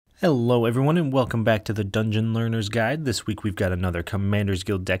Hello everyone and welcome back to the Dungeon Learner's Guide. This week we've got another Commander's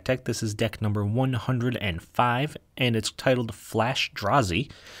Guild deck tech. This is deck number 105 and it's titled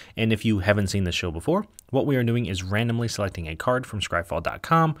Flash-Drazi. And if you haven't seen this show before, what we are doing is randomly selecting a card from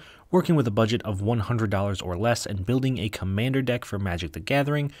scryfall.com, working with a budget of $100 or less, and building a commander deck for Magic the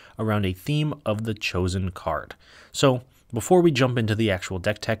Gathering around a theme of the chosen card. So before we jump into the actual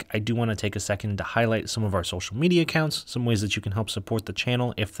deck tech, I do want to take a second to highlight some of our social media accounts, some ways that you can help support the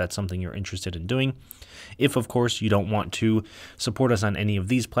channel if that's something you're interested in doing. If, of course, you don't want to support us on any of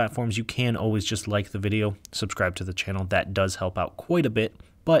these platforms, you can always just like the video, subscribe to the channel. That does help out quite a bit.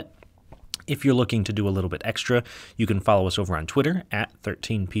 But if you're looking to do a little bit extra, you can follow us over on Twitter at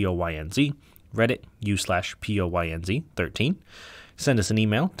 13POYNZ, Reddit u/POYNZ13. Send us an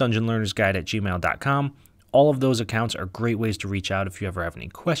email, dungeonlearnersguide@gmail.com. All of those accounts are great ways to reach out if you ever have any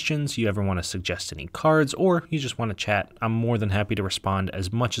questions, you ever want to suggest any cards, or you just want to chat. I'm more than happy to respond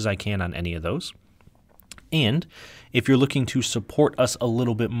as much as I can on any of those. And if you're looking to support us a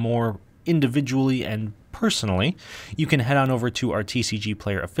little bit more individually and personally, you can head on over to our TCG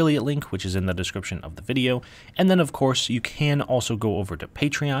Player affiliate link, which is in the description of the video. And then, of course, you can also go over to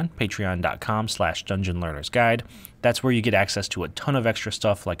Patreon, patreon.com/dungeonlearnersguide. That's where you get access to a ton of extra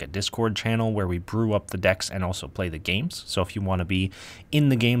stuff, like a Discord channel where we brew up the decks and also play the games. So if you want to be in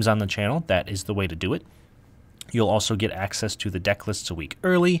the games on the channel, that is the way to do it. You'll also get access to the deck lists a week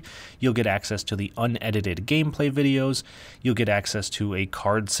early. You'll get access to the unedited gameplay videos. You'll get access to a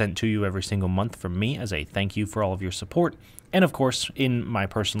card sent to you every single month from me as a thank you for all of your support. And of course, in my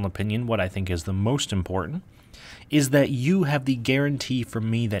personal opinion, what I think is the most important is that you have the guarantee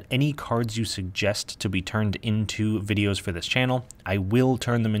from me that any cards you suggest to be turned into videos for this channel, I will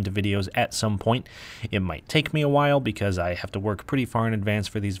turn them into videos at some point. It might take me a while because I have to work pretty far in advance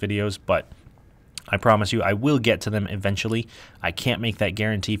for these videos, but I promise you I will get to them eventually. I can't make that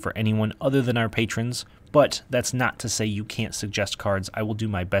guarantee for anyone other than our patrons, but that's not to say you can't suggest cards. I will do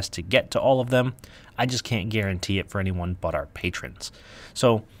my best to get to all of them. I just can't guarantee it for anyone but our patrons.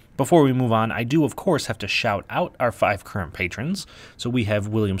 So before we move on, I do of course have to shout out our 5 current patrons. So we have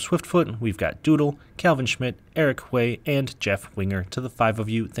William Swiftfoot, we've got Doodle, Calvin Schmidt, Eric Hui, and Jeff Winger. To the 5 of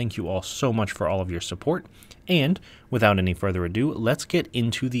you, thank you all so much for all of your support. And without any further ado, let's get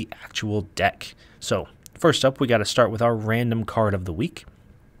into the actual deck. So first up, we got to start with our random card of the week.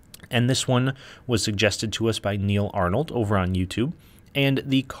 And this one was suggested to us by Neil Arnold over on YouTube. And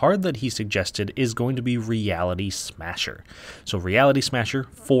the card that he suggested is going to be Reality Smasher. So Reality Smasher,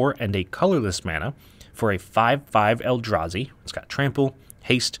 4 and a colorless mana for a 5/5 Eldrazi. It's got trample,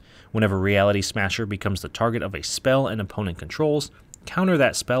 haste. Whenever Reality Smasher becomes the target of a spell an opponent controls, counter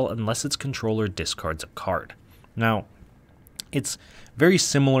that spell unless its controller discards a card. Now, it's very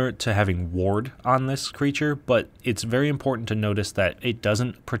similar to having Ward on this creature, but it's very important to notice that it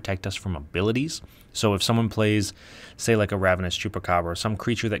doesn't protect us from abilities. So if someone plays, say like a Ravenous Chupacabra, or some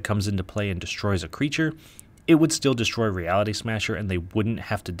creature that comes into play and destroys a creature, it would still destroy Reality Smasher and they wouldn't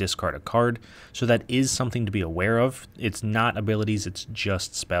have to discard a card. So that is something to be aware of. It's not abilities, it's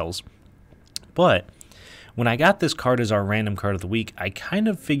just spells. But when I got this card as our random card of the week, I kind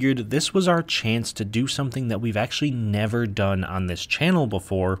of figured this was our chance to do something that we've actually never done on this channel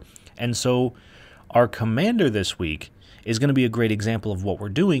before. And so our commander this week is going to be a great example of what we're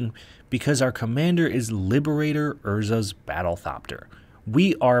doing, because our commander is Liberator Urza's Battlethopter.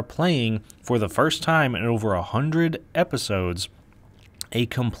 We are playing, for the first time in over 100 episodes, a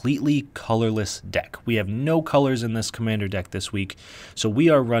completely colorless deck. We have no colors in this commander deck this week, so we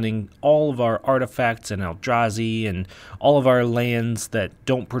are running all of our artifacts and Eldrazi and all of our lands that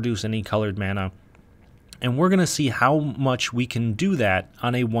don't produce any colored mana. And we're going to see how much we can do that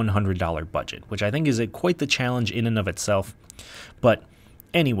on a $100 budget, which I think is quite the challenge in and of itself. But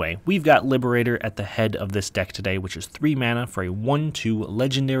anyway, we've got Liberator at the head of this deck today, which is 3 mana for a 1/2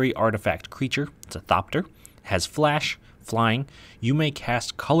 legendary artifact creature. It's a Thopter, has flash, flying. You may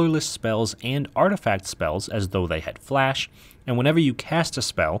cast colorless spells and artifact spells as though they had flash, and whenever you cast a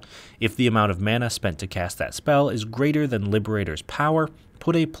spell, if the amount of mana spent to cast that spell is greater than Liberator's power,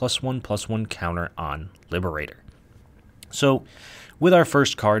 put a +1/+1 counter on Liberator. So with our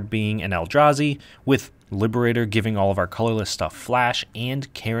first card being an Eldrazi, with Liberator giving all of our colorless stuff flash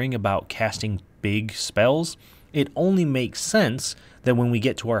and caring about casting big spells, it only makes sense that when we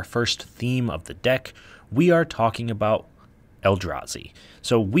get to our first theme of the deck, we are talking about Eldrazi.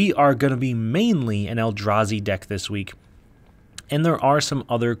 So we are going to be mainly an Eldrazi deck this week, and there are some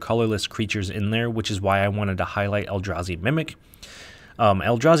other colorless creatures in there, which is why I wanted to highlight Eldrazi Mimic.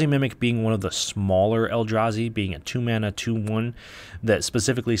 Eldrazi Mimic being one of the smaller Eldrazi, being a 2-mana 2/1 that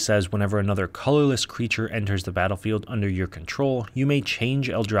specifically says whenever another colorless creature enters the battlefield under your control, you may change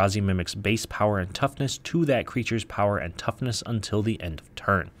Eldrazi Mimic's base power and toughness to that creature's power and toughness until the end of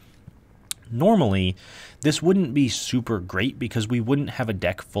turn. Normally, this wouldn't be super great because we wouldn't have a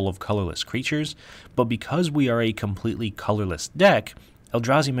deck full of colorless creatures, but because we are a completely colorless deck,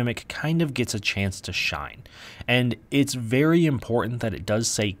 Eldrazi Mimic kind of gets a chance to shine. And it's very important that it does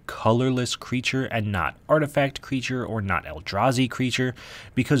say colorless creature and not artifact creature or not Eldrazi creature,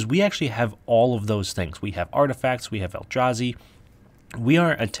 because we actually have all of those things. We have artifacts, we have Eldrazi. We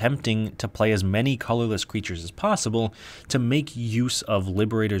are attempting to play as many colorless creatures as possible to make use of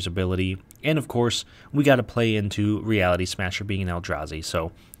Liberator's ability. And of course, we got to play into Reality Smasher being an Eldrazi.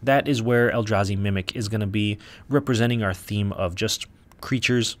 So that is where Eldrazi Mimic is going to be representing our theme of just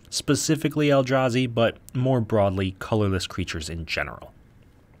creatures, specifically Eldrazi, but more broadly, colorless creatures in general.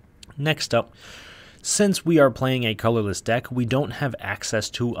 Next up, since we are playing a colorless deck, we don't have access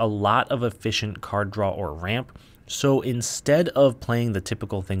to a lot of efficient card draw or ramp. So instead of playing the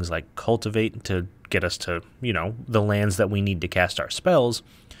typical things like Cultivate to get us to, the lands that we need to cast our spells,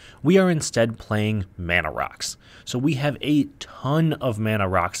 we are instead playing mana rocks. So we have a ton of mana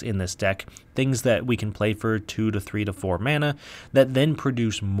rocks in this deck, things that we can play for 2 to 3 to 4 mana that then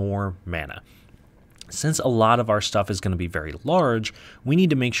produce more mana. Since a lot of our stuff is going to be very large, we need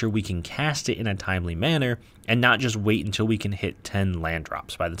to make sure we can cast it in a timely manner and not just wait until we can hit 10 land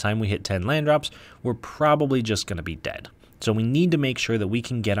drops. By the time we hit 10 land drops, we're probably just going to be dead. So we need to make sure that we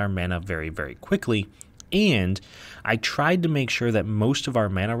can get our mana very, very quickly. And I tried to make sure that most of our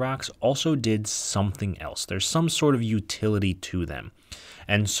mana rocks also did something else. There's some sort of utility to them.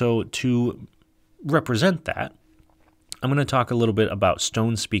 And so to represent that, I'm going to talk a little bit about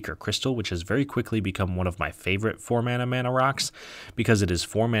Stone Speaker Crystal, which has very quickly become one of my favorite 4-mana mana rocks because it is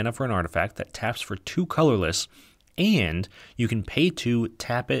 4 mana for an artifact that taps for 2 colorless, and you can pay 2,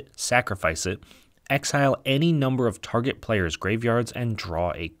 tap it, sacrifice it, exile any number of target players' graveyards, and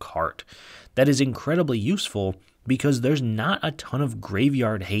draw a card. That is incredibly useful because there's not a ton of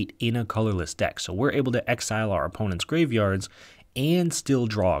graveyard hate in a colorless deck, so we're able to exile our opponent's graveyards and still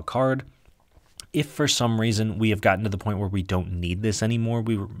draw a card. If for some reason we have gotten to the point where we don't need this anymore,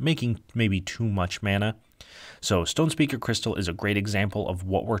 we were making maybe too much mana. So Stone Speaker Crystal is a great example of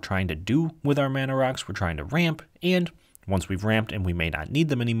what we're trying to do with our mana rocks. We're trying to ramp, and once we've ramped and we may not need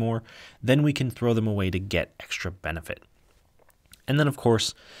them anymore, then we can throw them away to get extra benefit. And then of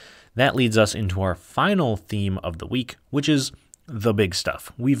course, that leads us into our final theme of the week, which is the big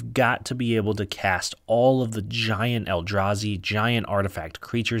stuff. We've got to be able to cast all of the giant Eldrazi, giant artifact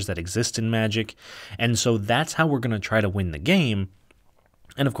creatures that exist in Magic, and so that's how we're going to try to win the game.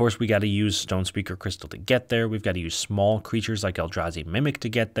 And of course, we got to use Stone Speaker Crystal to get there. We've got to use small creatures like Eldrazi Mimic to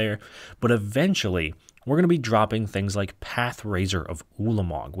get there, but eventually, we're going to be dropping things like Pathrazor of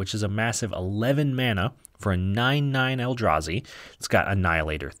Ulamog, which is a massive 11 mana for a 9/9 Eldrazi. It's got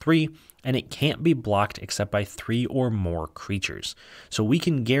Annihilator 3, and it can't be blocked except by 3 or more creatures. So we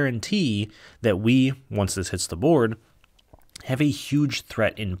can guarantee that we, once this hits the board, have a huge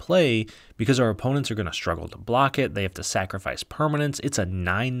threat in play because our opponents are going to struggle to block it. They have to sacrifice permanents. It's a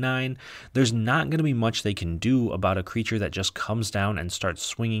 9/9. There's not going to be much they can do about a creature that just comes down and starts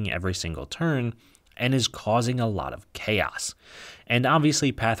swinging every single turn and is causing a lot of chaos. And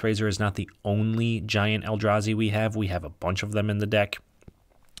obviously, Pathrazor is not the only giant Eldrazi we have. We have a bunch of them in the deck,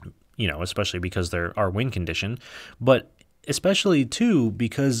 especially because they're our win condition, but especially, too,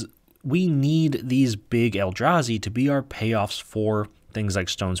 because we need these big Eldrazi to be our payoffs for things like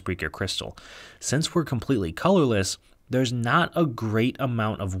Stone Speaker Crystal. Since we're completely colorless, there's not a great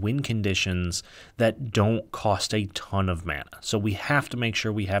amount of win conditions that don't cost a ton of mana. So we have to make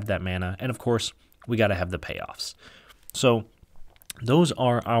sure we have that mana, and of course, we got to have the payoffs. So those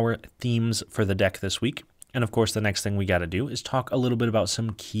are our themes for the deck this week. And of course, the next thing we got to do is talk a little bit about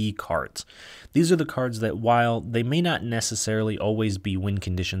some key cards. These are the cards that, while they may not necessarily always be win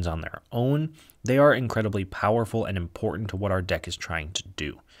conditions on their own, they are incredibly powerful and important to what our deck is trying to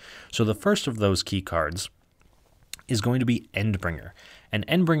do. So the first of those key cards is going to be Endbringer. And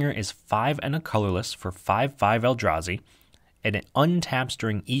Endbringer is 5 and a colorless for 5/5 Eldrazi, and it untaps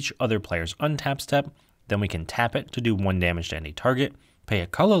during each other player's untap step. Then we can tap it to do 1 damage to any target, pay a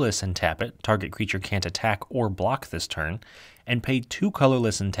colorless and tap it, target creature can't attack or block this turn, and pay 2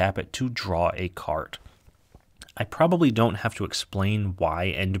 colorless and tap it to draw a card. I probably don't have to explain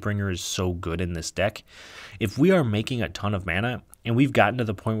why Endbringer is so good in this deck. If we are making a ton of mana, and we've gotten to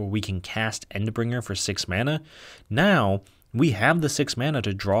the point where we can cast Endbringer for 6 mana, now we have the 6 mana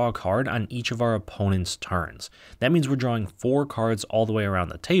to draw a card on each of our opponent's turns. That means we're drawing 4 cards all the way around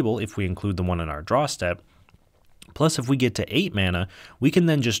the table if we include the one in our draw step. Plus, if we get to 8 mana, we can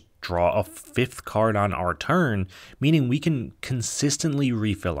then just draw a 5th card on our turn, meaning we can consistently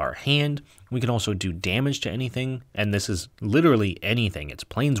refill our hand. We can also do damage to anything, and this is literally anything. It's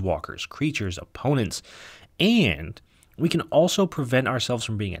planeswalkers, creatures, opponents, and we can also prevent ourselves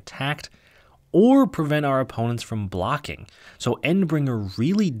from being attacked or prevent our opponents from blocking. So Endbringer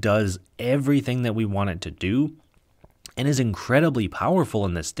really does everything that we want it to do, and is incredibly powerful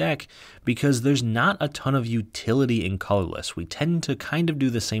in this deck because there's not a ton of utility in colorless. We tend to kind of do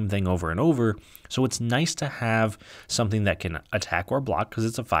the same thing over and over, so it's nice to have something that can attack or block because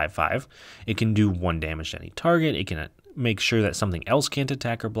it's a 5/5. It can do 1 damage to any target. It can make sure that something else can't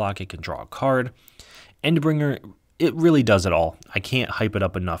attack or block. It can draw a card. Endbringer, it really does it all. I can't hype it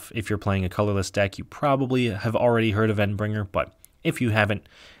up enough. If you're playing a colorless deck, you probably have already heard of Endbringer, but if you haven't,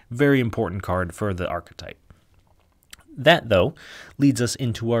 very important card for the archetype. That, though, leads us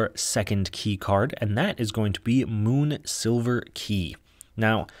into our second key card, and that is going to be Moonsilver Key.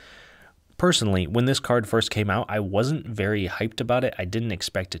 Now, personally, when this card first came out, I wasn't very hyped about it. I didn't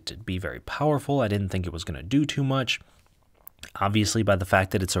expect it to be very powerful. I didn't think it was going to do too much. Obviously, by the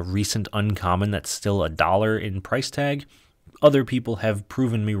fact that it's a recent uncommon that's still $1 in price tag, other people have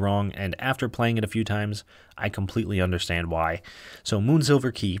proven me wrong, and after playing it a few times, I completely understand why. So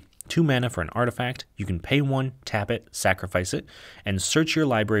Moonsilver Key, 2 mana for an artifact. You can pay 1, tap it, sacrifice it, and search your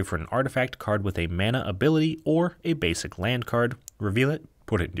library for an artifact card with a mana ability or a basic land card. Reveal it,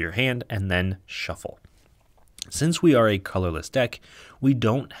 put it into your hand, and then shuffle. Since we are a colorless deck, we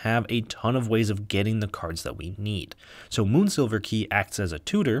don't have a ton of ways of getting the cards that we need. So Moonsilver Key acts as a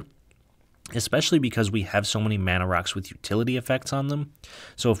tutor, especially because we have so many mana rocks with utility effects on them.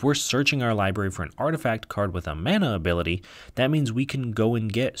 So if we're searching our library for an artifact card with a mana ability, that means we can go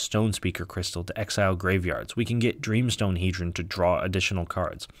and get Stonespeaker Crystal to exile graveyards. We can get Dreamstone Hedron to draw additional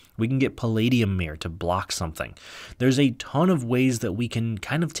cards. We can get Palladium Mirror to block something. There's a ton of ways that we can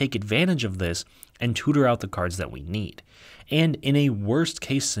kind of take advantage of this and tutor out the cards that we need. And in a worst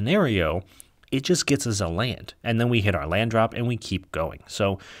case scenario, it just gets us a land, and then we hit our land drop and we keep going.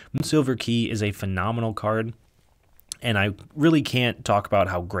 So Moonsilver Key is a phenomenal card, and I really can't talk about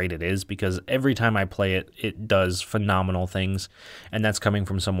how great it is because every time I play it, it does phenomenal things, and that's coming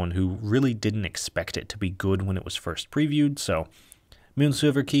from someone who really didn't expect it to be good when it was first previewed. So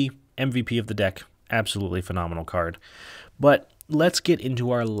Moonsilver Key, MVP of the deck, absolutely phenomenal card. But let's get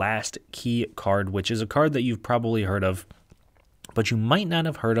into our last key card, which is a card that you've probably heard of, but you might not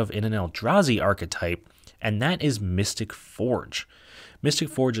have heard of in an Eldrazi archetype, and that is Mystic Forge. Mystic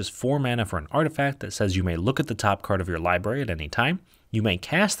Forge is 4 mana for an artifact that says you may look at the top card of your library at any time. You may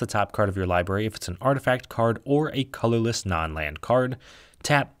cast the top card of your library if it's an artifact card or a colorless non-land card.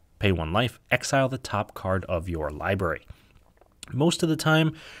 Tap, pay 1 life, exile the top card of your library. Most of the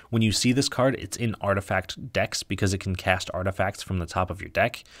time, when you see this card, it's in artifact decks because it can cast artifacts from the top of your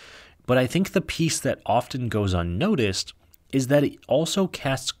deck. But I think the piece that often goes unnoticed is that it also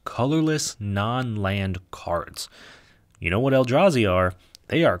casts colorless non-land cards. You know what Eldrazi are?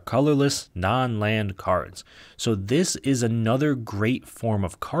 They are colorless non-land cards. So this is another great form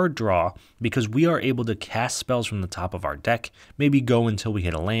of card draw because we are able to cast spells from the top of our deck, maybe go until we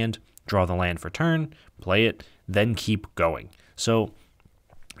hit a land, draw the land for turn, play it, then keep going. So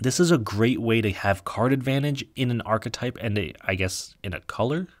this is a great way to have card advantage in an archetype and I guess in a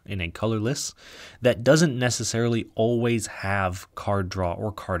colorless, that doesn't necessarily always have card draw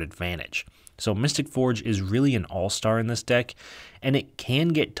or card advantage. So Mystic Forge is really an all-star in this deck, and it can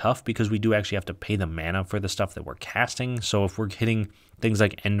get tough because we do actually have to pay the mana for the stuff that we're casting. So if we're hitting things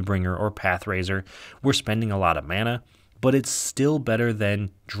like Endbringer or Pathraiser, we're spending a lot of mana, but it's still better than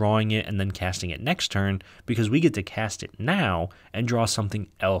drawing it and then casting it next turn because we get to cast it now and draw something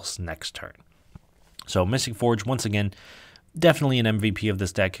else next turn. So Mystic Forge, once again, definitely an MVP of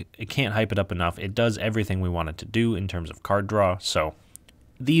this deck. It can't hype it up enough. It does everything we want it to do in terms of card draw. So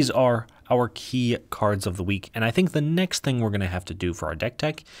these are our key cards of the week, and I think the next thing we're going to have to do for our deck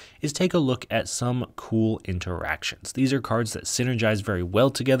tech is take a look at some cool interactions. These are cards that synergize very well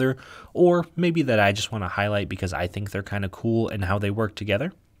together, or maybe that I just want to highlight because I think they're kind of cool and how they work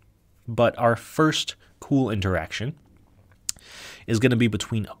together. But our first cool interaction is going to be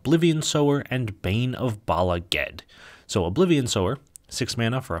between Oblivion Sower and Bane of Bala Ged. So Oblivion Sower, 6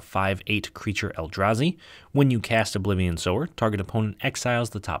 mana for a 5/8 creature Eldrazi. When you cast Oblivion Sower, target opponent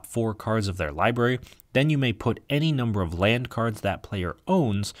exiles the top 4 cards of their library. Then you may put any number of land cards that player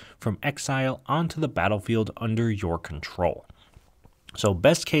owns from exile onto the battlefield under your control. So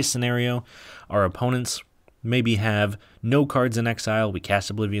best case scenario, our opponents maybe have no cards in exile, we cast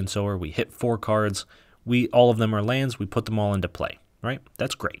Oblivion Sower, we hit 4 cards, all of them are lands, we put them all into play, right?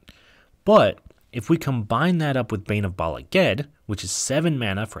 That's great. But if we combine that up with Bane of Bala Ged, which is 7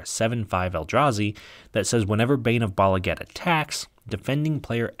 mana for a 7/5 Eldrazi, that says whenever Bane of Bala Ged attacks, defending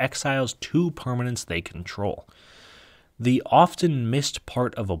player exiles 2 permanents they control. The often missed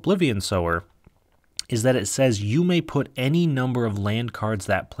part of Oblivion Sower is that it says you may put any number of land cards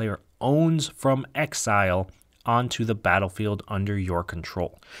that player owns from exile onto the battlefield under your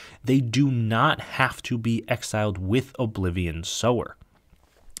control. They do not have to be exiled with Oblivion Sower.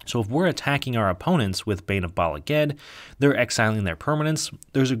 So if we're attacking our opponents with Bane of Bala Ged, they're exiling their permanents.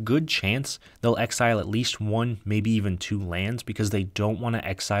 There's a good chance they'll exile at least 1, maybe even 2 lands because they don't want to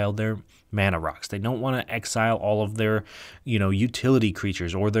exile their mana rocks. They don't want to exile all of their, utility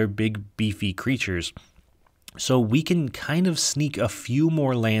creatures or their big beefy creatures. So we can kind of sneak a few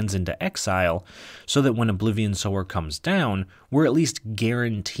more lands into exile so that when Oblivion Sower comes down, we're at least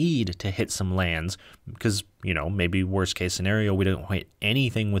guaranteed to hit some lands because, maybe worst case scenario, we don't hit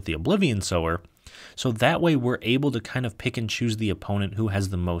anything with the Oblivion Sower. So that way we're able to kind of pick and choose the opponent who has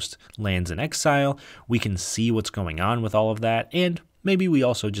the most lands in exile. We can see what's going on with all of that, and maybe we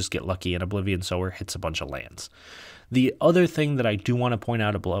also just get lucky and Oblivion Sower hits a bunch of lands. The other thing that I do want to point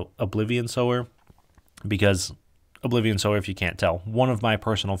out about Oblivion Sower, because Oblivion Sower, if you can't tell, one of my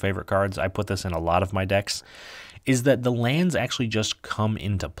personal favorite cards, I put this in a lot of my decks, is that the lands actually just come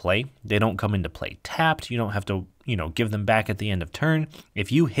into play. They don't come into play tapped. You don't have to, give them back at the end of turn.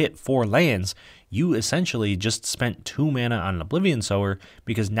 If you hit 4 lands, you essentially just spent 2 mana on an Oblivion Sower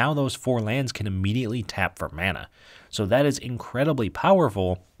because now those 4 lands can immediately tap for mana. So that is incredibly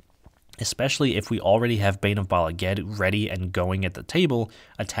powerful, especially if we already have Bane of Bala Ged ready and going at the table,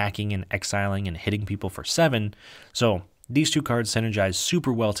 attacking and exiling and hitting people for 7. So these 2 cards synergize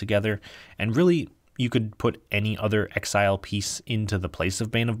super well together, and really you could put any other exile piece into the place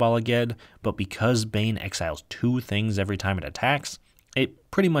of Bane of Bala Ged, but because Bane exiles 2 things every time it attacks, it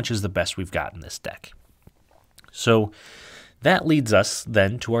pretty much is the best we've got in this deck. So that leads us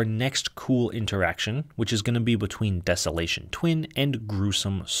then to our next cool interaction, which is going to be between Desolation Twin and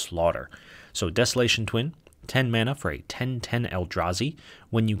Gruesome Slaughter. So Desolation Twin, 10 mana for a 10/10 Eldrazi.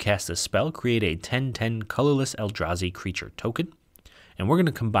 When you cast a spell, create a 10/10 colorless Eldrazi creature token. And we're going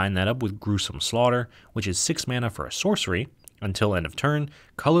to combine that up with Gruesome Slaughter, which is 6 mana for a sorcery. Until end of turn,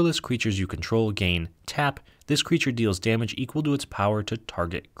 colorless creatures you control gain tap. This creature deals damage equal to its power to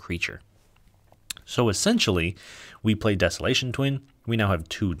target creature. So essentially, we play Desolation Twin, we now have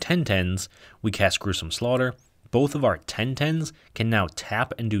 2 10/10s, we cast Gruesome Slaughter. Both of our 10/10s can now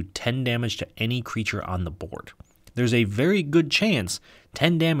tap and do 10 damage to any creature on the board. There's a very good chance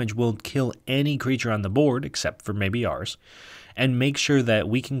 10 damage will kill any creature on the board, except for maybe ours, and make sure that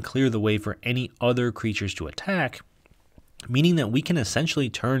we can clear the way for any other creatures to attack, meaning that we can essentially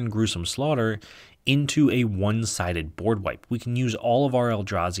turn Gruesome Slaughter into a one-sided board wipe. We can use all of our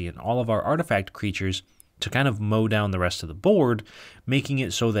Eldrazi and all of our artifact creatures to kind of mow down the rest of the board, making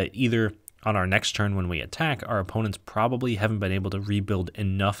it so that either on our next turn when we attack, our opponents probably haven't been able to rebuild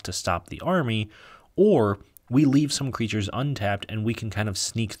enough to stop the army, or we leave some creatures untapped and we can kind of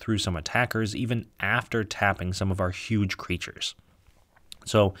sneak through some attackers even after tapping some of our huge creatures.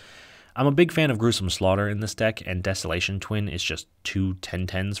 So I'm a big fan of Gruesome Slaughter in this deck, and Desolation Twin is just 2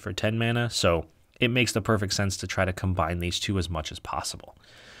 10/10s for 10 mana, so it makes the perfect sense to try to combine these 2 as much as possible.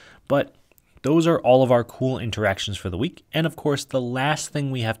 But those are all of our cool interactions for the week, and of course the last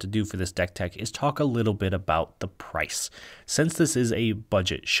thing we have to do for this deck tech is talk a little bit about the price. Since this is a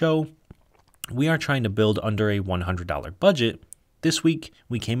budget show, we are trying to build under a $100 budget. This week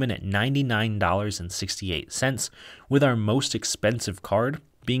we came in at $99.68, with our most expensive card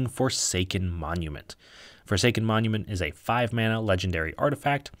being Forsaken Monument. Forsaken Monument is a 5 mana legendary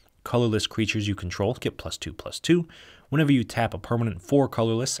artifact. Colorless creatures you control get +2/+2. Whenever you tap a permanent 4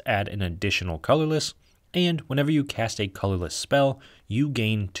 colorless, add an additional colorless. And whenever you cast a colorless spell, you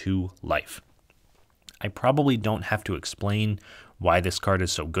gain 2 life. I probably don't have to explain why this card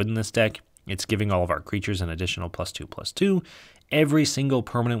is so good in this deck. It's giving all of our creatures an additional +2/+2. Every single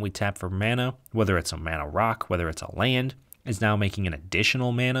permanent we tap for mana, whether it's a mana rock, whether it's a land, is now making an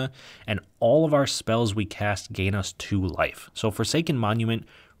additional mana, and all of our spells we cast gain us 2 life. So Forsaken Monument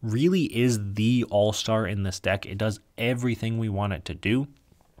really is the all-star in this deck. It does everything we want it to do,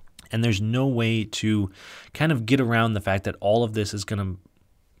 and there's no way to kind of get around the fact that all of this is going to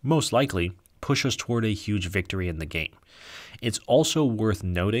most likely push us toward a huge victory in the game. It's also worth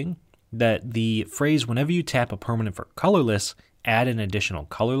noting that the phrase, whenever you tap a permanent for colorless, add an additional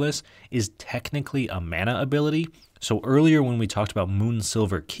colorless, is technically a mana ability. So earlier when we talked about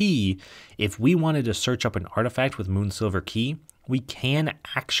Moonsilver Key, if we wanted to search up an artifact with Moonsilver Key, we can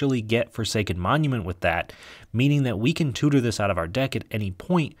actually get Forsaken Monument with that, meaning that we can tutor this out of our deck at any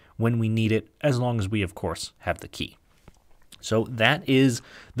point when we need it, as long as we, of course, have the key. So that is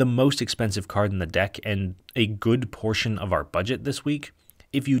the most expensive card in the deck and a good portion of our budget this week.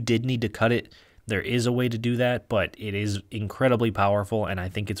 If you did need to cut it, there is a way to do that, but it is incredibly powerful, and I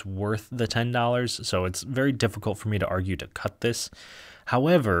think it's worth the $10, so it's very difficult for me to argue to cut this.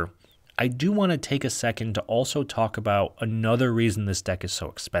 However, I do want to take a second to also talk about another reason this deck is so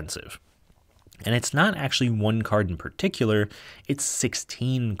expensive. And it's not actually one card in particular, it's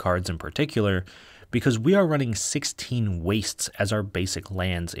 16 cards in particular, because we are running 16 wastes as our basic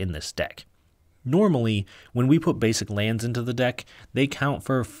lands in this deck. Normally, when we put basic lands into the deck, they count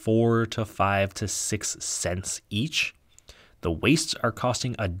for 4 to 5 to 6 cents each. The wastes are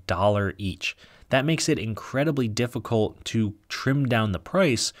costing $1 each. That makes it incredibly difficult to trim down the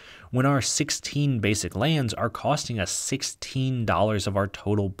price when our 16 basic lands are costing us $16 of our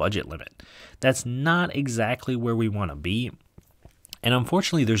total budget limit. That's not exactly where we want to be. And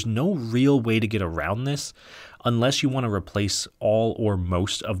unfortunately, there's no real way to get around this unless you want to replace all or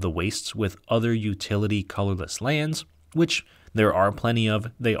most of the wastes with other utility colorless lands, which there are plenty of.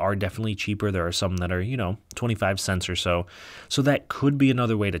 They are definitely cheaper. There are some that are, 25 cents or so. So that could be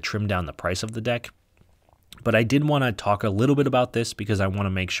another way to trim down the price of the deck. But I did want to talk a little bit about this because I want to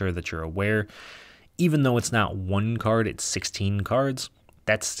make sure that you're aware. Even though it's not one card, it's 16 cards.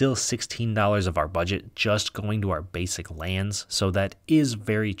 That's still $16 of our budget just going to our basic lands. So that is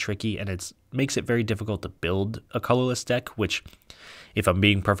very tricky, and it makes it very difficult to build a colorless deck, which, if I'm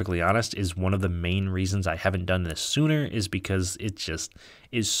being perfectly honest, is one of the main reasons I haven't done this sooner, is because it just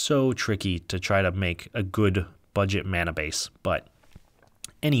is so tricky to try to make a good budget mana base. But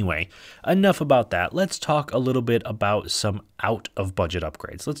anyway, enough about that. Let's talk a little bit about some out of budget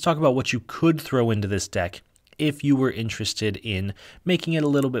upgrades. Let's talk about what you could throw into this deck if you were interested in making it a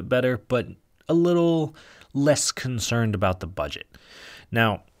little bit better, but a little less concerned about the budget.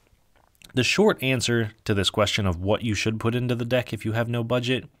 Now, the short answer to this question of what you should put into the deck if you have no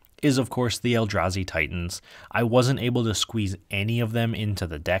budget is, of course, the Eldrazi Titans. I wasn't able to squeeze any of them into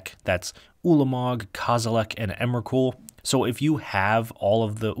the deck. That's Ulamog, Kozilek, and Emrakul. So if you have all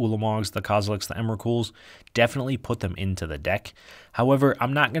of the Ulamogs, the Kozileks, the Emrakuls, definitely put them into the deck. However,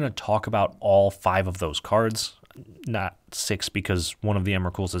 I'm not going to talk about all 5 of those cards. Not 6 because one of the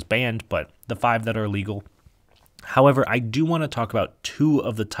Emrakuls is banned, but the 5 that are legal. However, I do want to talk about 2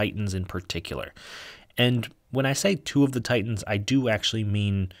 of the Titans in particular. And when I say 2 of the Titans, I do actually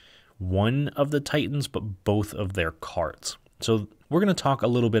mean 1 of the Titans, but both of their cards. So we're going to talk a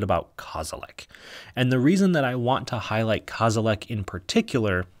little bit about Kozilek. And the reason that I want to highlight Kozilek in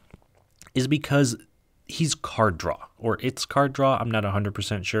particular is because he's card draw, or it's card draw, I'm not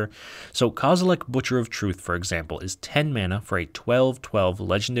 100% sure. So Kozilek, Butcher of Truth, for example, is 10 mana for a 12/12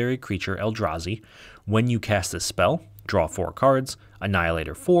 legendary creature Eldrazi. When you cast this spell, draw 4 cards,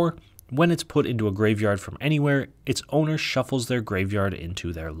 Annihilator 4. When it's put into a graveyard from anywhere, its owner shuffles their graveyard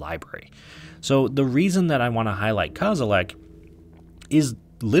into their library. So the reason that I want to highlight Kozilek is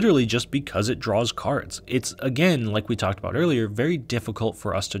literally just because it draws cards. It's, again, like we talked about earlier, very difficult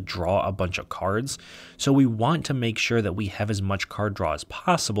for us to draw a bunch of cards. So we want to make sure that we have as much card draw as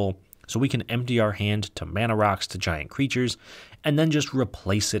possible so we can empty our hand to mana rocks, to giant creatures, and then just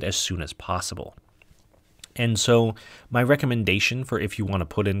replace it as soon as possible. And so my recommendation for if you want to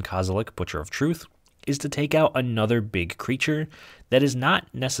put in Kozilek, Butcher of Truth, is to take out another big creature that is not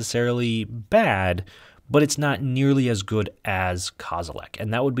necessarily bad, but it's not nearly as good as Kozilek,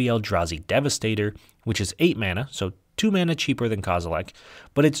 and that would be Eldrazi Devastator, which is 8 mana, so 2 mana cheaper than Kozilek,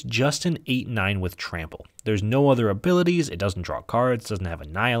 but it's just an 8/9 with Trample. There's no other abilities, it doesn't draw cards, doesn't have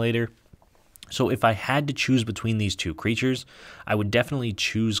Annihilator. So if I had to choose between these 2 creatures, I would definitely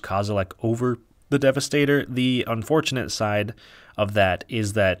choose Kozilek over the Devastator. The unfortunate side of that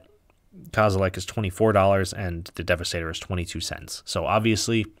is that Kozilek is $24 and the Devastator is 22 cents. So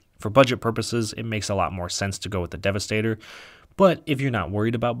obviously, for budget purposes, it makes a lot more sense to go with the Devastator, but if you're not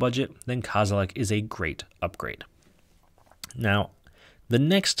worried about budget, then Kozilek is a great upgrade. Now, the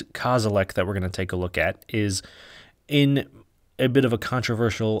next Kozilek that we're going to take a look at is, in a bit of a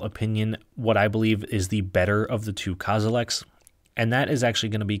controversial opinion, what I believe is the better of the 2 Kozileks, and that is actually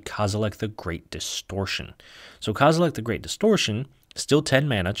going to be Kozilek the Great Distortion. So Kozilek the Great Distortion, still 10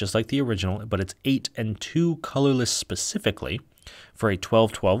 mana, just like the original, but it's 8 and 2 colorless specifically, for a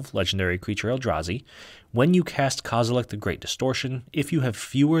 12/12 legendary creature Eldrazi. When you cast Kozilek the Great Distortion, if you have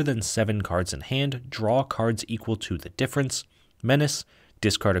fewer than 7 cards in hand, draw cards equal to the difference. Menace,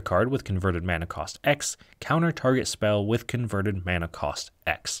 discard a card with converted mana cost X, counter target spell with converted mana cost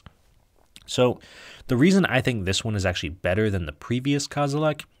X. So the reason I think this one is actually better than the previous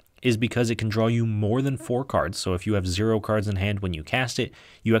Kozilek is because it can draw you more than 4 cards. So if you have 0 cards in hand when you cast it,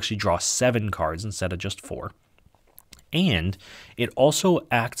 you actually draw 7 cards instead of just 4. And it also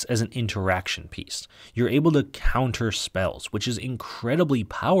acts as an interaction piece. You're able to counter spells, which is incredibly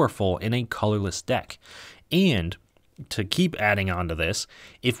powerful in a colorless deck. And to keep adding on to this,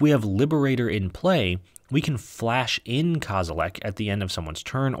 if we have Liberator in play, we can flash in Kozilek at the end of someone's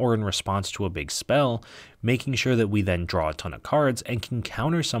turn or in response to a big spell, making sure that we then draw a ton of cards and can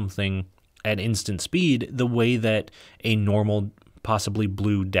counter something at instant speed the way that a normal, possibly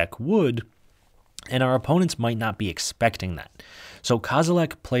blue deck would, and our opponents might not be expecting that. So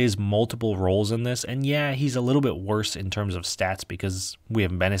Kozilek plays multiple roles in this, and yeah, he's a little bit worse in terms of stats because we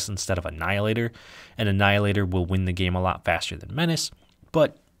have Menace instead of Annihilator, and Annihilator will win the game a lot faster than Menace,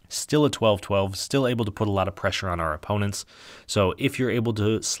 but still a 12-12, still able to put a lot of pressure on our opponents. So if you're able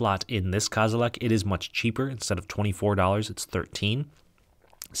to slot in this Kozilek, it is much cheaper. Instead of $24, it's $13.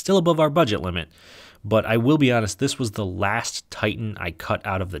 Still above our budget limit, but I will be honest, this was the last Titan I cut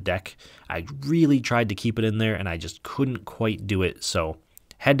out of the deck. I really tried to keep it in there, and I just couldn't quite do it, so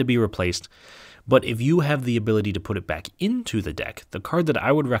had to be replaced. But if you have the ability to put it back into the deck, the card that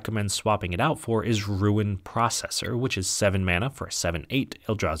I would recommend swapping it out for is Ruin Processor, which is 7 mana for a 7/8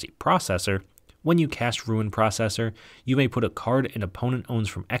 Eldrazi Processor. When you cast Ruin Processor, you may put a card an opponent owns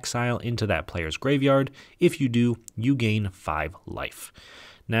from exile into that player's graveyard. If you do, you gain 5 life.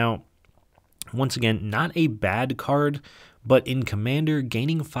 Now, once again, not a bad card, but in Commander,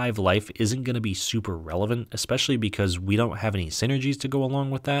 gaining 5 life isn't going to be super relevant, especially because we don't have any synergies to go along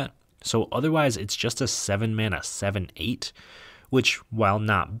with that. So otherwise, it's just a 7 mana 7/8, which, while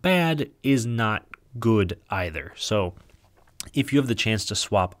not bad, is not good either. So if you have the chance to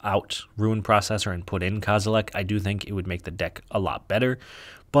swap out Ruin Processor and put in Kozilek, I do think it would make the deck a lot better.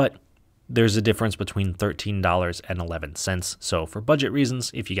 But there's a difference between $13 and 11 cents. So for budget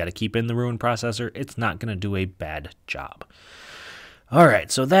reasons, if you got to keep in the Ruin Processor, it's not going to do a bad job. All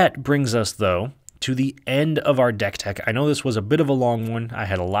right, so that brings us, though, to the end of our deck tech. I know this was a bit of a long one. I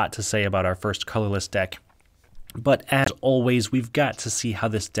had a lot to say about our first colorless deck. But as always, we've got to see how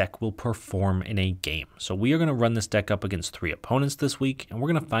this deck will perform in a game. So we are going to run this deck up against 3 opponents this week, and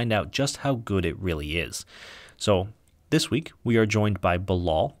we're going to find out just how good it really is. So this week, we are joined by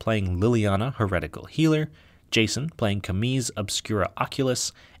Bilal playing Liliana, Heretical Healer, Jason playing Kamiz, Obscura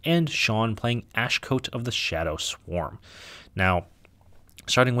Oculus, and Shawn playing Ashcoat of the Shadow Swarm. Now,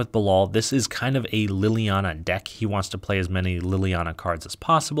 starting with Bilal, this is kind of a Liliana deck. He wants to play as many Liliana cards as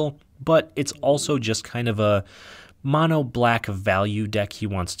possible, but it's also just kind of a mono-black value deck. He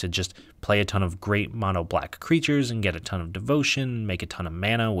wants to just play a ton of great mono-black creatures and get a ton of devotion, make a ton of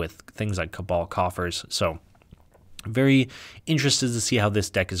mana with things like Cabal Coffers. So very interested to see how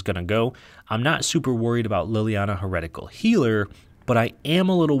this deck is going to go. I'm not super worried about Liliana Heretical Healer, but I am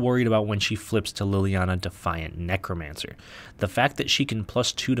a little worried about when she flips to Liliana Defiant Necromancer. The fact that she can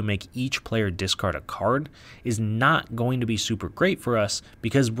 +2 to make each player discard a card is not going to be super great for us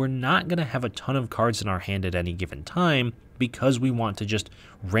because we're not going to have a ton of cards in our hand at any given time because we want to just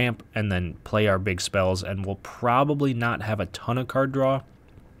ramp and then play our big spells, and we'll probably not have a ton of card draw,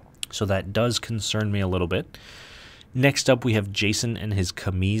 so that does concern me a little bit. Next up, we have Jason and his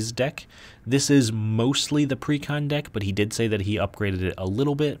Kamiz deck. This is mostly the Precon deck, but he did say that he upgraded it a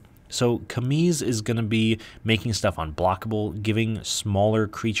little bit. So Kamiz is going to be making stuff unblockable, giving smaller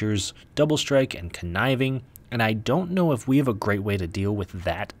creatures double strike and conniving, and I don't know if we have a great way to deal with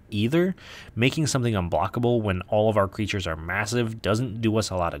that either. Making something unblockable when all of our creatures are massive doesn't do us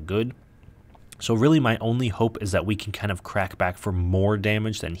a lot of good. So really my only hope is that we can kind of crack back for more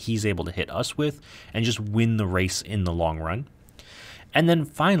damage than he's able to hit us with and just win the race in the long run. And then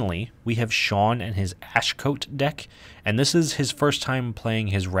finally, we have Shawn and his Ashcoat deck, and this is his first time playing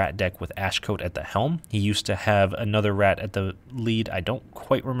his rat deck with Ashcoat at the helm. He used to have another rat at the lead. I don't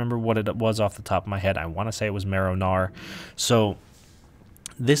quite remember what it was off the top of my head. I want to say it was Maronar. So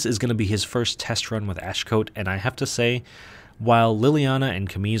this is going to be his first test run with Ashcoat, and I have to say, while Liliana and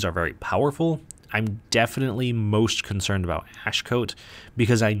Kamiz are very powerful, I'm definitely most concerned about Ashcoat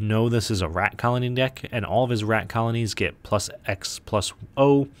because I know this is a rat colony deck, and all of his rat colonies get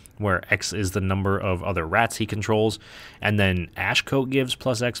 +X+O, where X is the number of other rats he controls, and then Ashcoat gives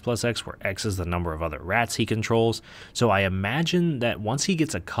 +X+X, where X is the number of other rats he controls. So I imagine that once he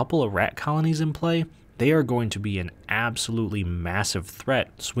gets a couple of rat colonies in play, they are going to be an absolutely massive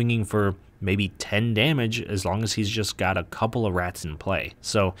threat, swinging for maybe 10 damage as long as he's just got a couple of rats in play.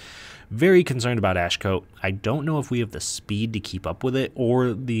 So very concerned about Ashcoat. I don't know if we have the speed to keep up with it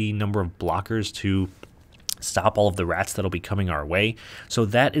or the number of blockers to stop all of the rats that'll be coming our way. So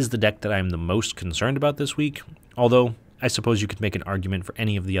that is the deck that I'm the most concerned about this week, although I suppose you could make an argument for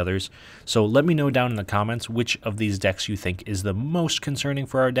any of the others. So let me know down in the comments which of these decks you think is the most concerning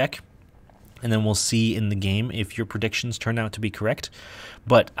for our deck, and then we'll see in the game if your predictions turn out to be correct.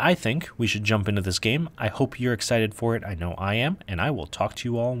 But I think we should jump into this game. I hope you're excited for it. I know I am, and I will talk to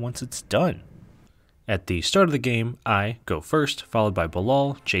you all once it's done. At the start of the game, I go first, followed by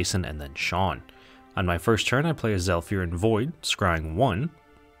Bilal, Jason, and then Shawn. On my first turn, I play a Zephyr and Void, scrying 1.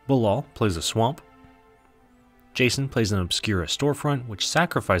 Bilal plays a Swamp. Jason plays an Obscura Storefront, which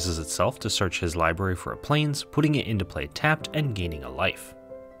sacrifices itself to search his library for a Plains, putting it into play tapped and gaining a life.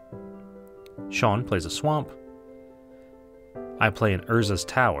 Shawn plays a Swamp. I play an Urza's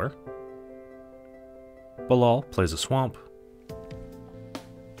Tower. Bilal plays a Swamp.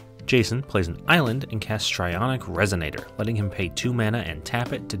 Jason plays an Island and casts Strionic Resonator, letting him pay 2 mana and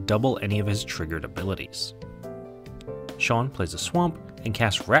tap it to double any of his triggered abilities. Shawn plays a Swamp and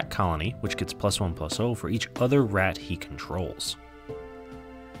casts Rat Colony, which gets +1/+0 for each other rat he controls.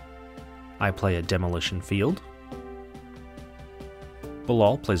 I play a Demolition Field.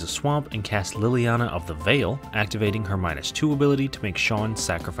 Bilal plays a Swamp and casts Liliana of the Veil, activating her -2 ability to make Shawn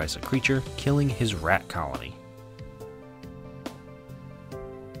sacrifice a creature, killing his Rat Colony.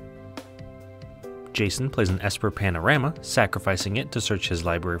 Jason plays an Esper Panorama, sacrificing it to search his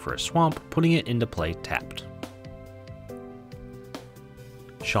library for a Swamp, putting it into play tapped.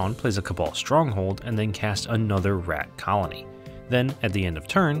 Shawn plays a Cabal Stronghold and then casts another Rat Colony. Then, at the end of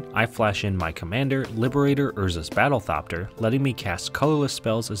turn, I flash in my commander, Liberator Urza's Battlethopter, letting me cast colorless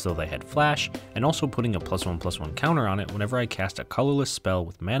spells as though they had flash, and also putting a +1/+1 counter on it whenever I cast a colorless spell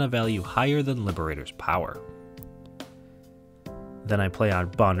with mana value higher than Liberator's power. Then I play on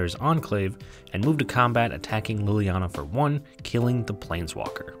Bonder's Enclave and move to combat, attacking Liliana for 1, killing the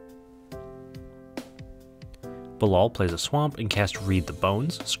Planeswalker. Bilal plays a Swamp and casts Read the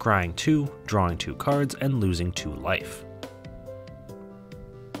Bones, scrying 2, drawing 2 cards, and losing 2 life.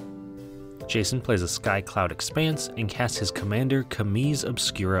 Jason plays a Sky Cloud Expanse and casts his commander Kami's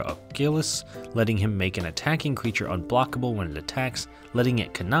Obscura of Gillis, letting him make an attacking creature unblockable when it attacks, letting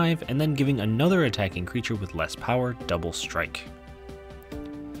it connive, and then giving another attacking creature with less power double strike.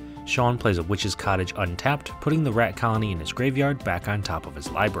 Shawn plays a Witch's Cottage untapped, putting the Rat Colony in his graveyard back on top of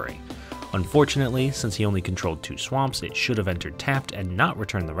his library. Unfortunately, since he only controlled 2 swamps, it should have entered tapped and not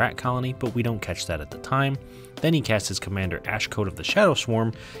returned the Rat Colony, but we don't catch that at the time. Then he casts his commander Ashcoat of the Shadow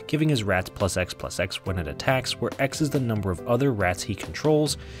Swarm, giving his rats +X/+X when it attacks, where X is the number of other rats he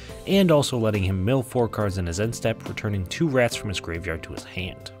controls, and also letting him mill 4 cards in his end step, returning 2 rats from his graveyard to his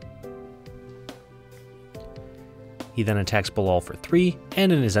hand. He then attacks Bilal for 3,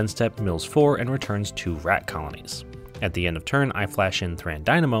 and in his end step mills 4 and returns 2 Rat Colonies. At the end of turn, I flash in Thran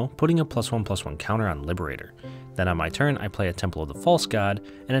Dynamo, putting a +1/+1 counter on Liberator. Then on my turn, I play a Temple of the False God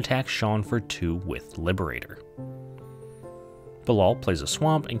and attack Shawn for 2 with Liberator. Bilal plays a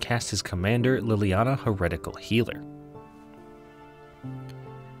Swamp and casts his commander Liliana Heretical Healer.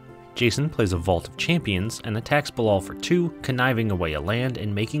 Jason plays a Vault of Champions and attacks Bilal for 2, conniving away a land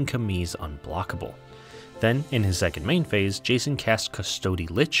and making Kami's unblockable. Then, in his second main phase, Jason casts Custody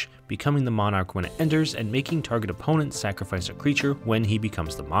Lich, becoming the Monarch when it enters and making target opponent sacrifice a creature when he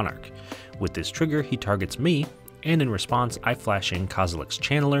becomes the Monarch. With this trigger, he targets me, and in response, I flash in Kozilek's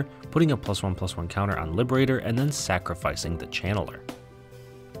Channeler, putting a +1/+1 counter on Liberator and then sacrificing the Channeler.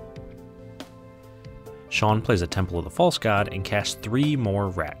 Shawn plays a Temple of the False God and casts 3 more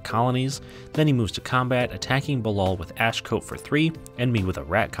Rat Colonies. Then he moves to combat, attacking Bilal with Ashcoat for 3 and me with a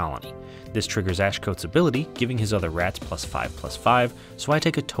Rat Colony. This triggers Ashcoat's ability, giving his other rats +5/+5, so I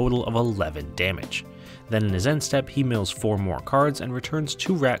take a total of 11 damage. Then in his end step, he mills 4 more cards and returns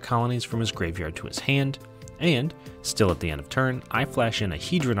 2 Rat Colonies from his graveyard to his hand. And, still at the end of turn, I flash in a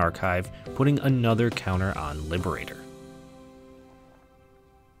Hedron Archive, putting another counter on Liberator.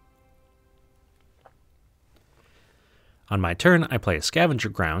 On my turn, I play a Scavenger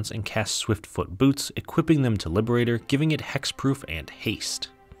Grounds and cast Swiftfoot Boots, equipping them to Liberator, giving it hexproof and haste.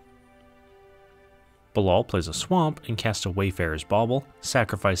 Bilal plays a Swamp and casts a Wayfarer's Bauble,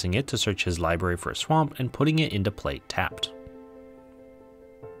 sacrificing it to search his library for a swamp and putting it into play tapped.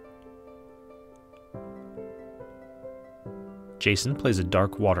 Jason plays a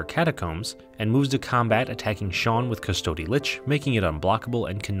Dark Water Catacombs and moves to combat attacking Shawn with Custody Lich, making it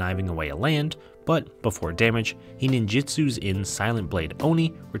unblockable and conniving away a land, but before damage, he ninjutsus in Silent Blade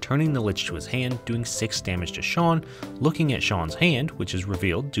Oni, returning the Lich to his hand, doing 6 damage to Shawn, looking at Shawn's hand, which is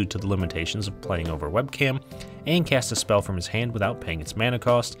revealed due to the limitations of playing over webcam, and casts a spell from his hand without paying its mana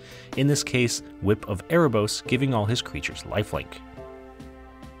cost, in this case, Whip of Erebos, giving all his creatures lifelink.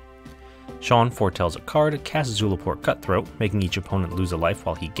 Shawn foretells a card, casts Zulaport Cutthroat, making each opponent lose a life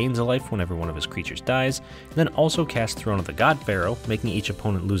while he gains a life whenever one of his creatures dies, then also casts Throne of the God Pharaoh, making each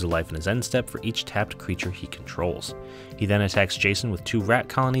opponent lose a life in his end step for each tapped creature he controls. He then attacks Jason with 2 Rat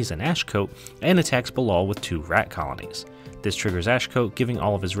Colonies and Ashcoat, and attacks Bilal with 2 Rat Colonies. This triggers Ashcoat, giving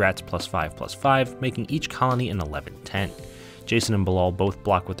all of his rats +5/+5, making each colony an 11/10. Jason and Bilal both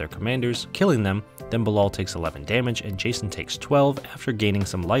block with their commanders, killing them, then Bilal takes 11 damage and Jason takes 12 after gaining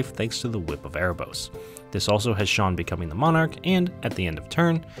some life thanks to the Whip of Erebos. This also has Shawn becoming the Monarch, and at the end of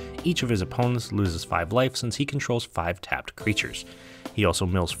turn, each of his opponents loses 5 life since he controls 5 tapped creatures. He also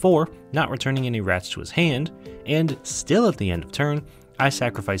mills 4, not returning any rats to his hand, and still at the end of turn, I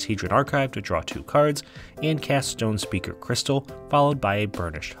sacrifice Hedron Archive to draw 2 cards, and cast Stone Speaker Crystal, followed by a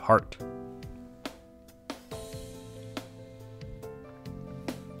Burnished Heart.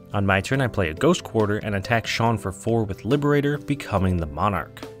 On my turn, I play a Ghost Quarter and attack Shawn for 4 with Liberator, becoming the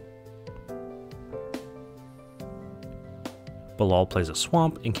Monarch. Bilal plays a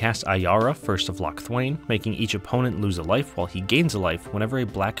Swamp and casts Ayara, First of Locthwain, making each opponent lose a life while he gains a life whenever a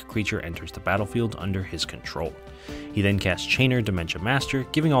black creature enters the battlefield under his control. He then casts Chainer, Dementia Master,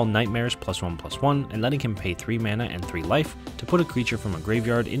 giving all Nightmares +1/+1 and letting him pay 3 mana and 3 life to put a creature from a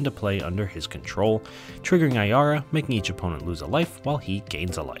graveyard into play under his control, triggering Ayara, making each opponent lose a life while he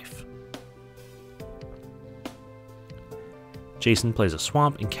gains a life. Jason plays a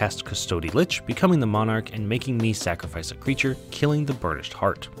Swamp and casts Custody Lich, becoming the Monarch and making me sacrifice a creature, killing the Burnished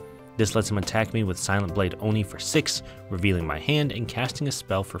Heart. This lets him attack me with Silent Blade Oni for 6, revealing my hand and casting a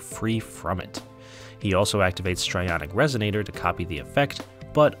spell for free from it. He also activates Strionic Resonator to copy the effect,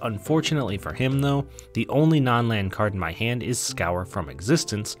 but unfortunately for him though, the only non-land card in my hand is Scour from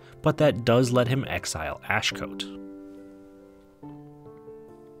Existence, but that does let him exile Ashcoat.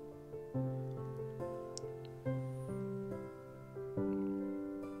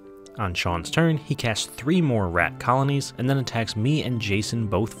 On Shawn's turn, he casts 3 more Rat Colonies, and then attacks me and Jason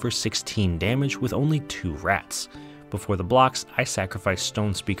both for 16 damage with only 2 rats. Before the blocks, I sacrifice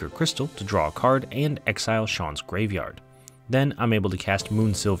Stone Speaker Crystal to draw a card and exile Shawn's graveyard. Then I'm able to cast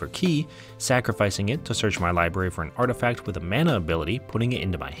Moonsilver Key, sacrificing it to search my library for an artifact with a mana ability, putting it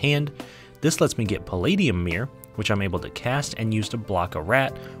into my hand. This lets me get Palladium Mirror, which I'm able to cast and use to block a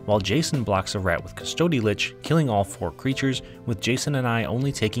rat, while Jason blocks a rat with Custody Lich, killing all 4 creatures, with Jason and I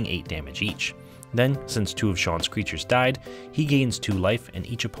only taking 8 damage each. Then, since 2 of Shawn's creatures died, he gains 2 life and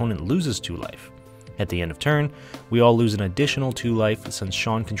each opponent loses 2 life. At the end of turn, we all lose an additional 2 life since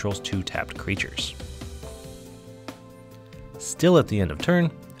Shawn controls 2 tapped creatures. Still at the end of turn,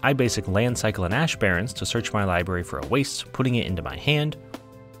 I basic Land Cycle and Ash Barrens to search my library for a waste, putting it into my hand.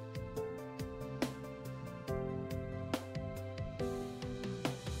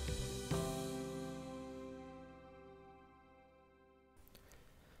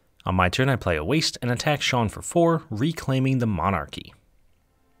 On my turn, I play a Waste and attack Shawn for 4, reclaiming the Monarchy.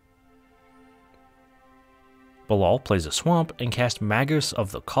 Bilal plays a Swamp and casts Magus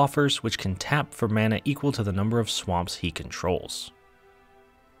of the Coffers, which can tap for mana equal to the number of swamps he controls.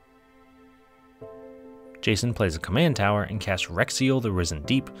 Jason plays a Command Tower and casts Rexiel the Risen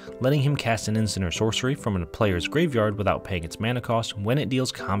Deep, letting him cast an instant or sorcery from a player's graveyard without paying its mana cost when it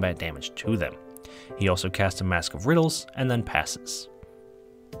deals combat damage to them. He also casts a Mask of Riddles and then passes.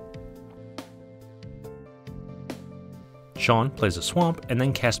 Shawn plays a Swamp and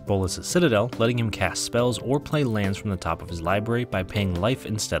then casts Bolas' Citadel, letting him cast spells or play lands from the top of his library by paying life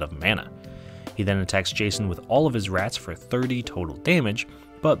instead of mana. He then attacks Jason with all of his rats for 30 total damage,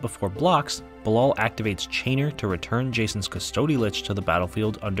 but before blocks, Bilal activates Chainer to return Jason's Custody Lich to the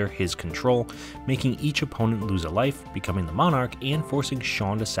battlefield under his control, making each opponent lose a life, becoming the Monarch, and forcing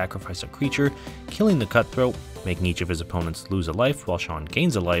Shawn to sacrifice a creature, killing the Cutthroat, making each of his opponents lose a life while Shawn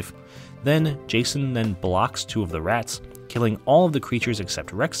gains a life. Then Jason then blocks 2 of the rats, killing all of the creatures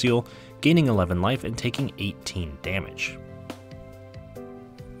except Rexiel, gaining 11 life and taking 18 damage.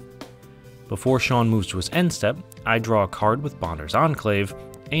 Before Shawn moves to his end step, I draw a card with Bonder's Enclave,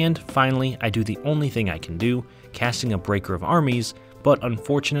 and finally I do the only thing I can do, casting a Breaker of Armies, but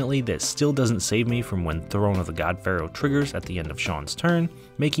unfortunately this still doesn't save me from when Throne of the God Pharaoh triggers at the end of Shawn's turn,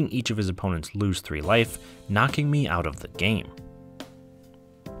 making each of his opponents lose 3 life, knocking me out of the game.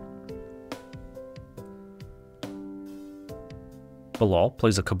 Bilal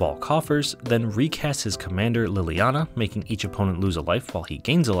plays a Cabal Coffers, then recasts his commander Liliana, making each opponent lose a life while he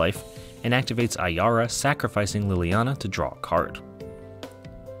gains a life, and activates Ayara, sacrificing Liliana to draw a card.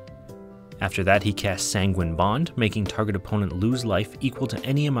 After that, he casts Sanguine Bond, making target opponent lose life equal to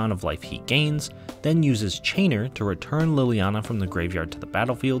any amount of life he gains, then uses Chainer to return Liliana from the graveyard to the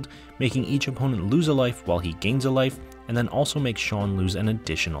battlefield, making each opponent lose a life while he gains a life, and then also makes Shawn lose an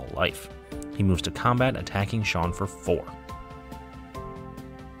additional life. He moves to combat, attacking Shawn for 4.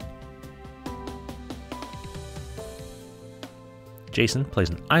 Jason plays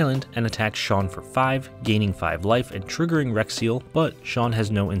an island and attacks Shawn for 5, gaining 5 life and triggering Rexiel, but Shawn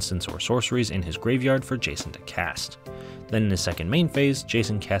has no instants or sorceries in his graveyard for Jason to cast. Then in his second main phase,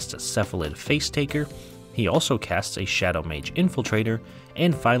 Jason casts a Cephalid Face Taker, he also casts a Shadow Mage Infiltrator,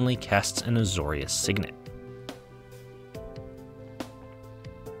 and finally casts an Azorius Signet.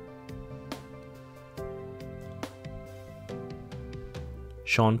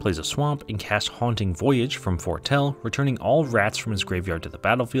 Shawn plays a swamp and casts Haunting Voyage from Fortell, returning all rats from his graveyard to the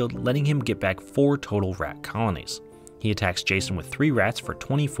battlefield, letting him get back 4 total rat colonies. He attacks Jason with 3 rats for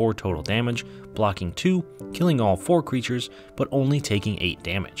 24 total damage, blocking 2, killing all 4 creatures, but only taking 8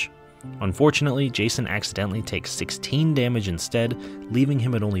 damage. Unfortunately, Jason accidentally takes 16 damage instead, leaving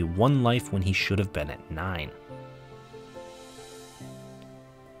him at only 1 life when he should have been at 9.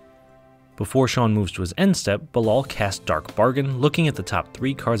 Before Shawn moves to his end step, Bilal casts Dark Bargain, looking at the top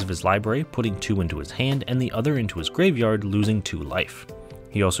 3 cards of his library, putting 2 into his hand and the other into his graveyard, losing 2 life.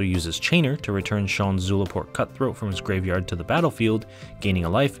 He also uses Chainer to return Shawn's Zulaport Cutthroat from his graveyard to the battlefield, gaining a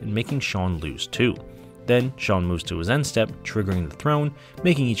life and making Shawn lose 2. Then Shawn moves to his end step, triggering the throne,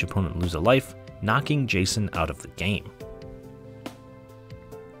 making each opponent lose a life, knocking Jason out of the game.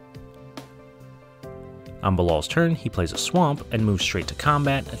 On Bilal's turn, he plays a swamp and moves straight to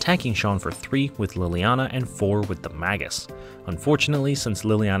combat, attacking Shawn for 3 with Liliana and 4 with the Magus. Unfortunately, since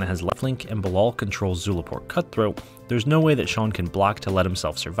Liliana has lifelink and Bilal controls Zulaport Cutthroat, there's no way that Shawn can block to let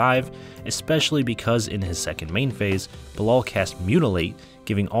himself survive, especially because in his second main phase, Bilal casts Mutilate,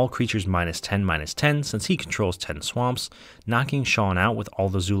 giving all creatures -10/-10 since he controls 10 swamps, knocking Shawn out with all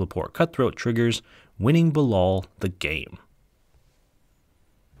the Zulaport Cutthroat triggers, winning Bilal the game.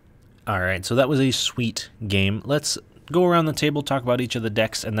 Alright, so that was a sweet game. Let's go around the table, talk about each of the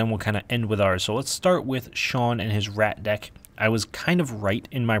decks, and then we'll kind of end with ours. So let's start with Shawn and his rat deck. I was kind of right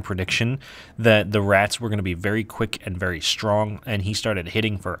in my prediction that the rats were going to be very quick and very strong, and he started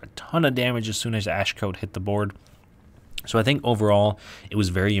hitting for a ton of damage as soon as Ashcoat hit the board. So I think overall it was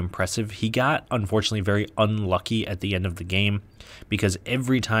very impressive. He got, unfortunately, very unlucky at the end of the game because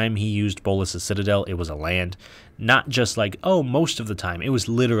every time he used Bolas' Citadel, it was a land. Not just like, oh, most of the time. It was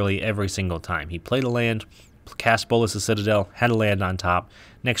literally every single time. He played a land, cast Bolas' Citadel, had a land on top.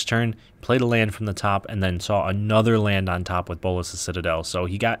 Next turn, played a land from the top, and then saw another land on top with Bolas' Citadel. So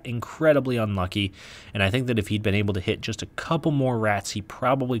he got incredibly unlucky, and I think that if he'd been able to hit just a couple more rats, he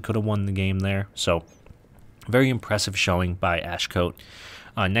probably could have won the game there. So very impressive showing by Ashcoat.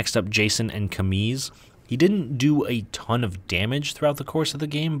 Next up, Jason and Kamiz. He didn't do a ton of damage throughout the course of the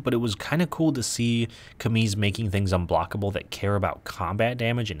game, but it was kind of cool to see Kamiz making things unblockable that care about combat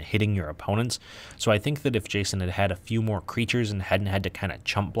damage and hitting your opponents. So I think that if Jason had had a few more creatures and hadn't had to kind of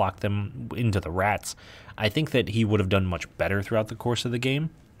chump block them into the rats, I think that he would have done much better throughout the course of the game.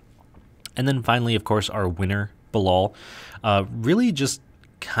 And then finally, of course, our winner, Bilal, really just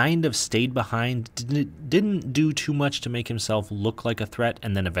kind of stayed behind, didn't do too much to make himself look like a threat,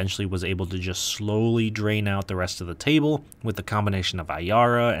 and then eventually was able to just slowly drain out the rest of the table with the combination of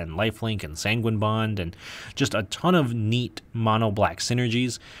Ayara and Lifelink and Sanguine Bond and just a ton of neat mono-black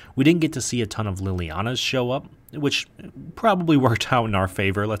synergies. We didn't get to see a ton of Liliana's show up, which probably worked out in our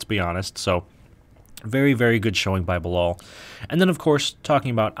favor, let's be honest. So very, very good showing by Bilal. And then, of course, talking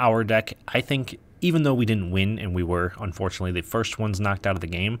about our deck, I think even though we didn't win and we were, unfortunately, the first ones knocked out of the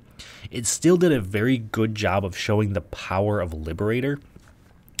game, it still did a very good job of showing the power of Liberator.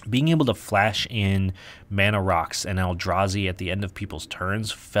 Being able to flash in Mana Rocks and Eldrazi at the end of people's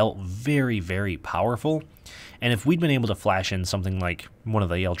turns felt very, very powerful. And if we'd been able to flash in something like one of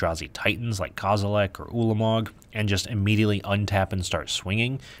the Eldrazi Titans like Kozilek or Ulamog and just immediately untap and start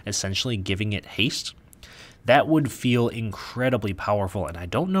swinging, essentially giving it haste, that would feel incredibly powerful, and I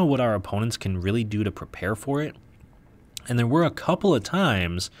don't know what our opponents can really do to prepare for it. And there were a couple of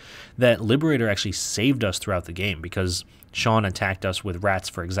times that Liberator actually saved us throughout the game because Shawn attacked us with rats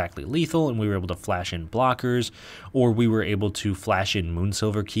for exactly lethal, and we were able to flash in blockers, or we were able to flash in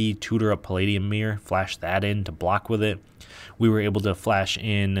Moonsilver Key, tutor up Palladium Mirror, flash that in to block with it. We were able to flash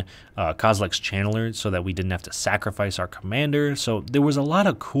in Kozilek's Channeler so that we didn't have to sacrifice our commander. So there was a lot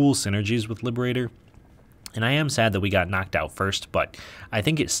of cool synergies with Liberator. And I am sad that we got knocked out first, but I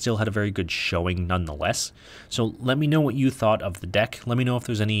think it still had a very good showing nonetheless. So let me know what you thought of the deck. Let me know if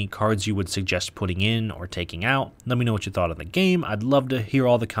there's any cards you would suggest putting in or taking out. Let me know what you thought of the game. I'd love to hear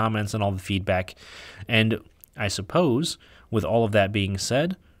all the comments and all the feedback. And I suppose, with all of that being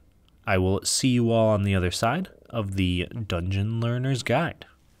said, I will see you all on the other side of the Dungeon Learner's Guide.